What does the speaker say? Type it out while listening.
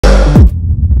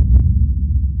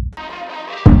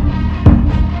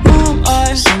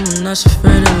that's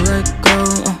afraid to let go.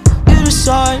 You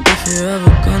decide if you're ever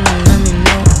gonna let me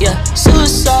know. Yeah,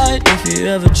 suicide if you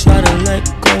ever try to let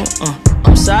go.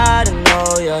 I'm sad, I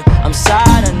know, yeah. I'm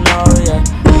sad, I know, yeah.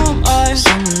 Who am I?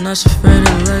 Someone that's afraid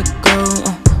to let go.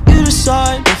 You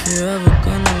decide if you're ever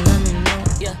gonna let me know.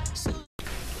 Yeah.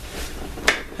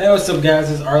 Hey, what's up,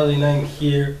 guys? It's Arlinators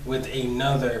here with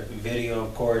another video,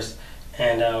 of course,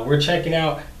 and we're checking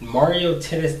out Mario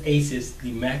Tennis Aces,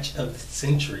 the match of the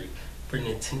century for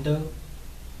Nintendo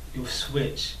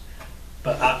Switch.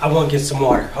 But I want to get some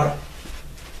water. Hold on.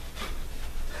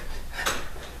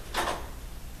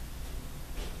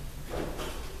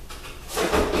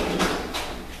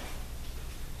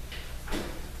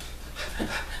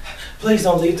 Please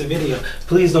don't leave the video.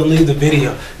 Please don't leave the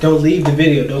video. Don't leave the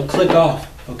video. Don't click off.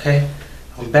 Okay?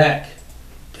 I'm back.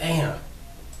 Damn.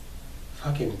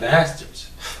 Fucking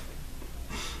bastards.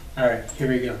 Alright, here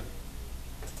we go.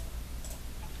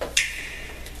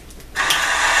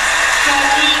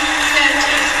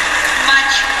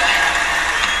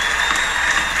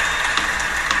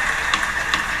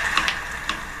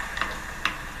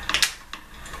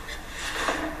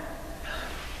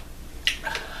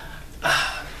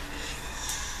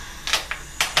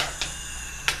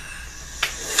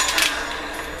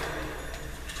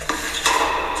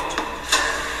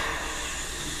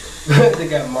 They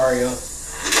got Mario.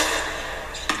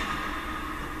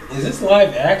 Is this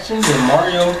live action with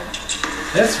Mario?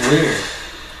 That's weird.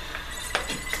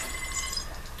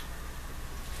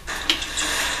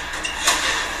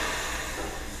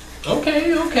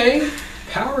 Okay.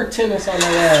 Power tennis on the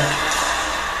left.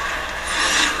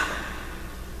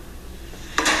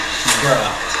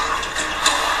 Bruh.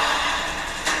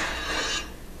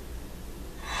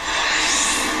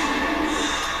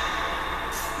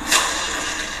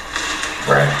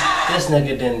 This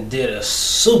nigga done did a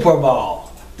Super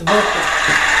Bowl.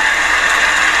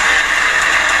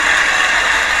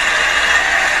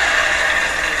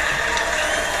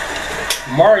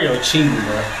 Mario cheating,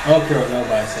 bro. I don't care what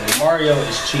nobody says. Mario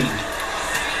is cheating.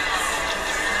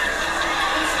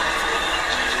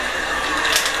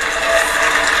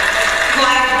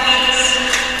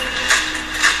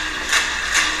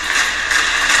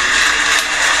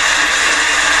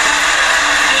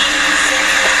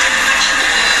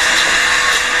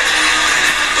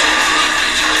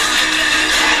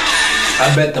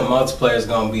 I bet the multiplayer is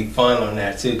gonna be fun on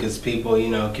that too, because people, you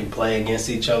know, can play against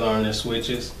each other on their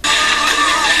Switches.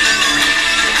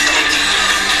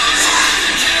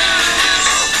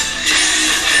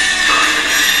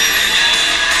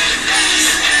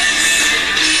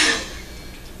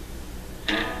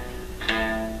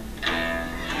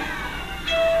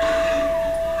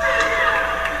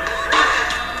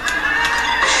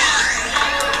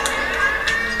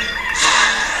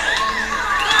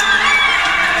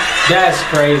 That's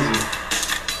crazy.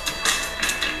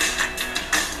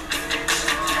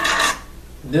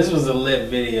 This was a lit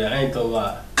video, I ain't gonna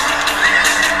lie.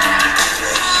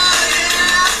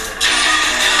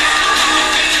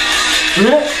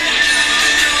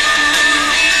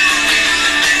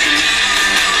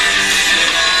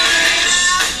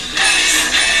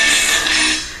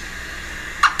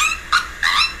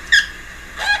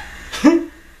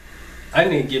 I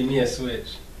need to get me a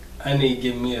Switch. I need to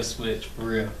get me a Switch, for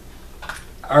real.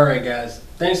 Alright guys,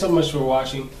 thanks so much for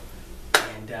watching,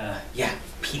 and yeah,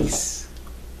 peace.